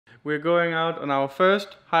We're going out on our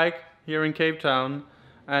first hike here in Cape Town,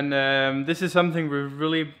 and this is something we've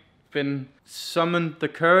really been summoned the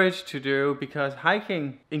courage to do, because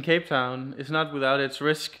hiking in Cape Town is not without its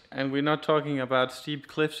risk, and we're not talking about steep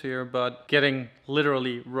cliffs here, but getting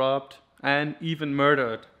literally robbed and even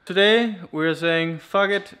murdered. Today we're saying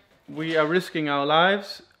fuck it, we are risking our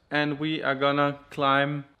lives and we are gonna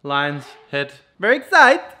climb Lion's Head. Very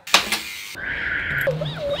excited!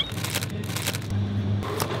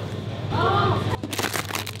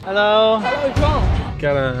 Hello! Hello, John!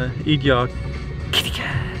 Gotta eat your kitty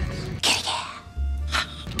cat. Kitty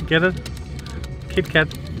cat! Get it? Kit Kat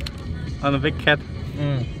on a big cat.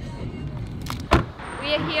 Mm.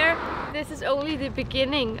 We are here. This is only the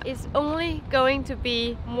beginning. It's only going to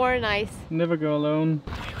be more nice. Never go alone.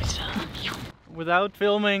 Without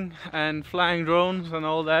filming and flying drones and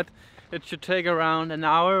all that, it should take around an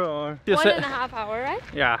hour or... 1.5 hours, right?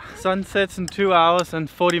 Yeah, sunsets in 2 hours and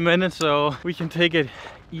 40 minutes, so we can take it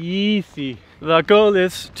easy. The goal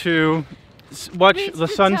is to watch the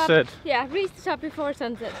sunset. Yeah, reach the top before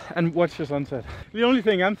sunset. And watch the sunset. The only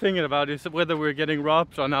thing I'm thinking about is whether we're getting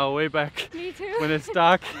robbed on our way back. Me too. When it's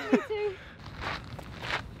dark. Me too.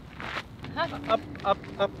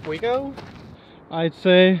 Up we go. I'd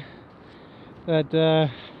say that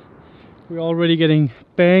we're already getting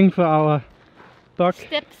bang for our buck.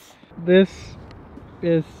 Steps. This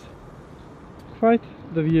is quite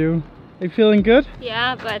the view. Are you feeling good?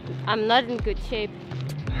 Yeah, but I'm not in good shape.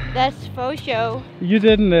 That's for show. You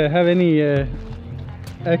didn't have any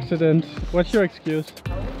accidents. What's your excuse?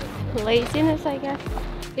 Laziness, I guess.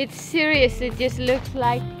 It's serious. It just looks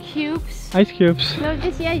like cubes. Ice cubes. No,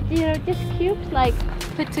 just yeah, you know, just cubes like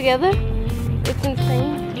put together. It's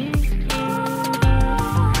insane.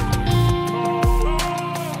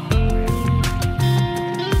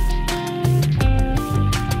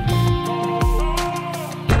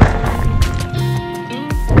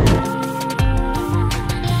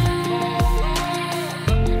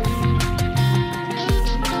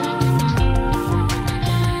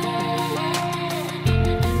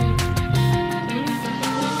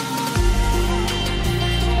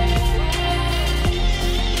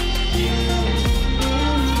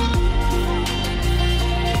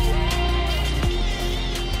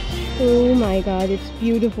 Oh my god, it's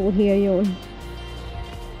beautiful here, Jon.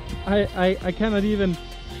 I cannot even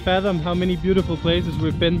fathom how many beautiful places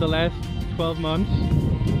we've been the last 12 months.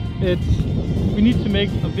 We need to make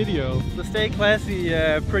a video. The Stay Classy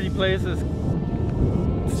Pretty Places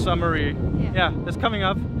summary. Yeah, it's coming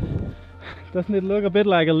up. Doesn't it look a bit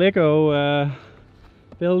like a Lego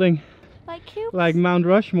building? Like cubes? Like Mount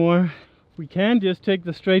Rushmore. We can just take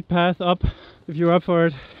the straight path up if you're up for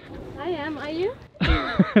it. I am, are you?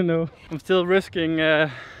 No, I'm still risking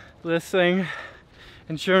this thing.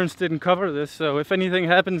 Insurance didn't cover this, so if anything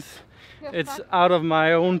happens, it's out of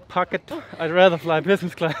my own pocket. I'd rather fly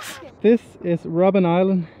business class. This is Robben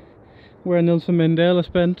Island, where Nelson Mandela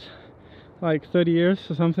spent like 30 years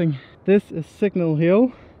or something. This is Signal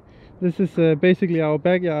Hill. This is basically our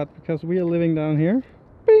backyard because we are living down here.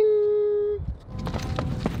 Bing!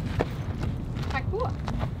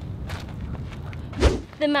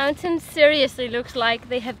 The mountain seriously looks like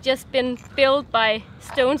they have just been built by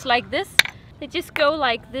stones like this. They just go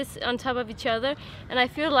like this on top of each other, and I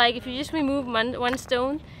feel like if you just remove one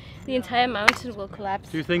stone, the entire mountain will collapse.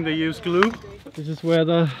 Do you think they use glue? This is where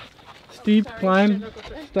the steep climb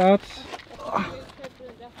starts.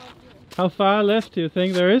 How far left do you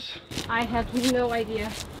think there is? I have no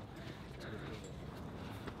idea.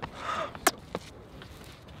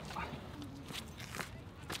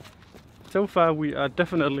 So far we are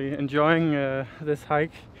definitely enjoying this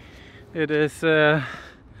hike. It is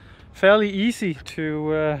fairly easy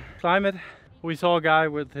to climb it. We saw a guy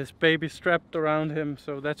with his baby strapped around him,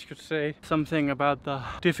 so that should say something about the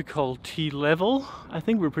difficulty level. I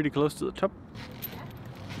think we're pretty close to the top.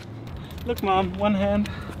 Look, Mom, one hand.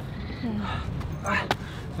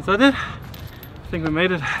 Is that it? I think we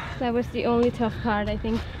made it. That was the only tough part, I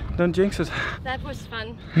think. Don't jinx it. That was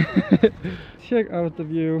fun. Check out the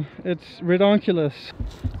view. It's redonkulous.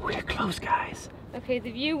 We're close, guys. Okay,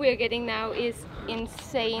 the view we're getting now is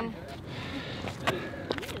insane.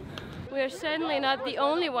 We're certainly not the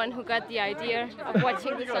only one who got the idea of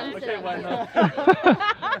watching the sunset. Okay, why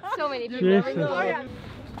not? So many people. Jesus.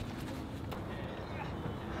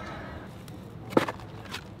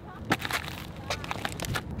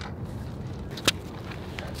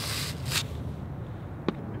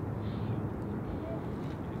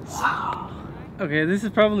 Okay, this is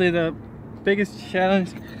probably the biggest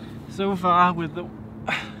challenge so far with the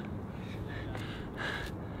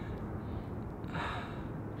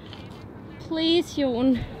Please,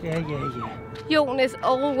 Jon. Yeah. Jon is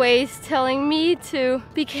always telling me to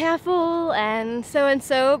be careful and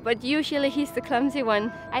so, but usually he's the clumsy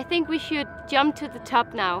one. I think we should jump to the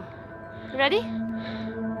top now. Ready?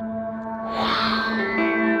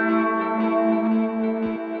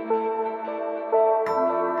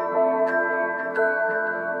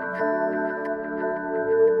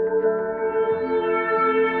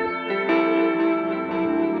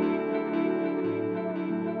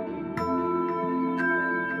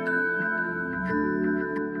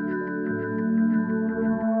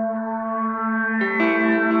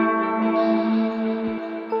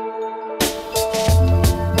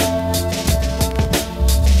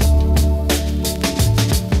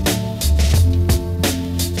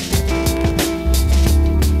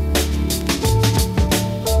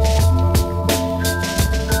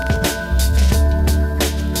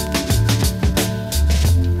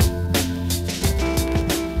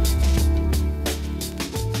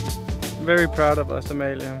 Very proud of us,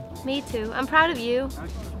 Amalia. Me too. I'm proud of you.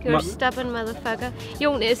 You're a stubborn motherfucker.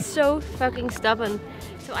 Jon is so fucking stubborn.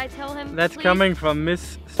 So I tell him. That's please. coming from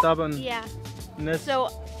Miss Stubborn. Yeah. So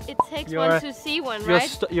it takes Your- one to see one,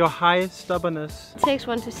 right? Your high stubbornness. It takes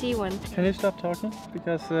one to see one. Can you stop talking?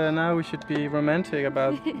 Because now we should be romantic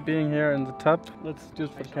about being here in the top. Let's do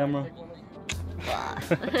it for the camera.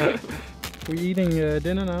 We're eating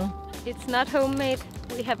dinner now. It's not homemade.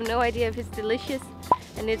 We have no idea if it's delicious.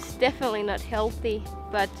 And it's definitely not healthy,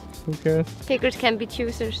 but Who cares? pickers can be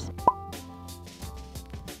choosers.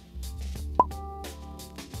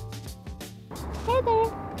 Hey there.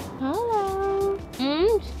 Hello.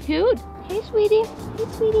 It's cute. Hey, sweetie. Hey,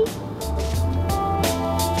 sweetie.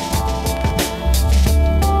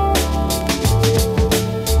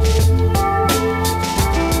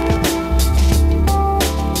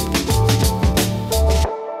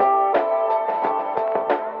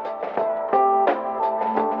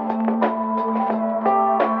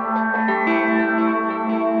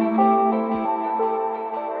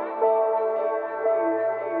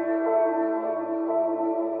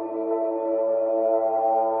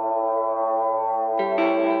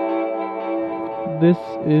 This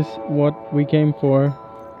is what we came for,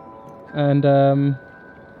 and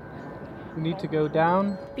we need to go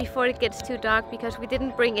down. Before it gets too dark, because we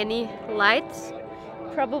didn't bring any lights.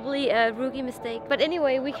 Probably a rookie mistake. But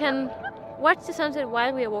anyway, we can watch the sunset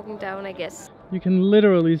while we are walking down, I guess. You can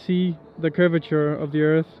literally see the curvature of the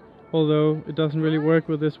Earth, although it doesn't really work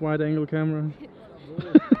with this wide-angle camera.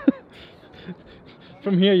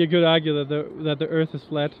 From here, you could argue that the Earth is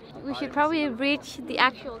flat. We should probably reach the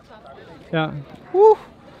actual top. Yeah. Woo!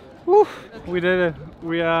 Woo! We did it.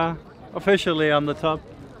 We are officially on the top.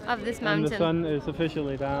 Of this And mountain. the sun is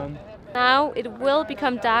officially down. Now it will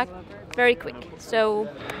become dark very quick, so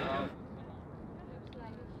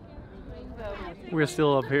We're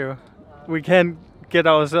still up here. We can't get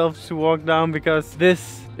ourselves to walk down because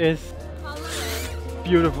this is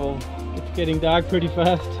beautiful. It's getting dark pretty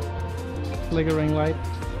fast. Flickering light.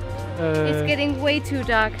 it's getting way too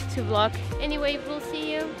dark to vlog. Anyway, we'll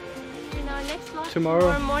see you in our next vlog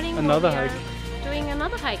Tomorrow, morning. another when we hike. are doing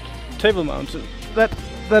another hike. Table Mountain.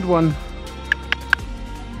 That one.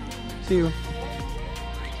 See you.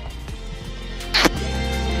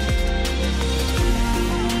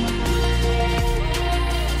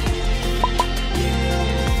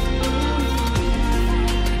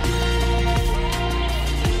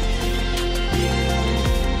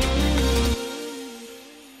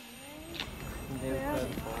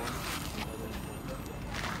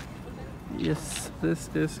 Yes, this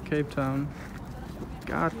is Cape Town.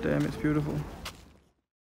 God damn, it's beautiful.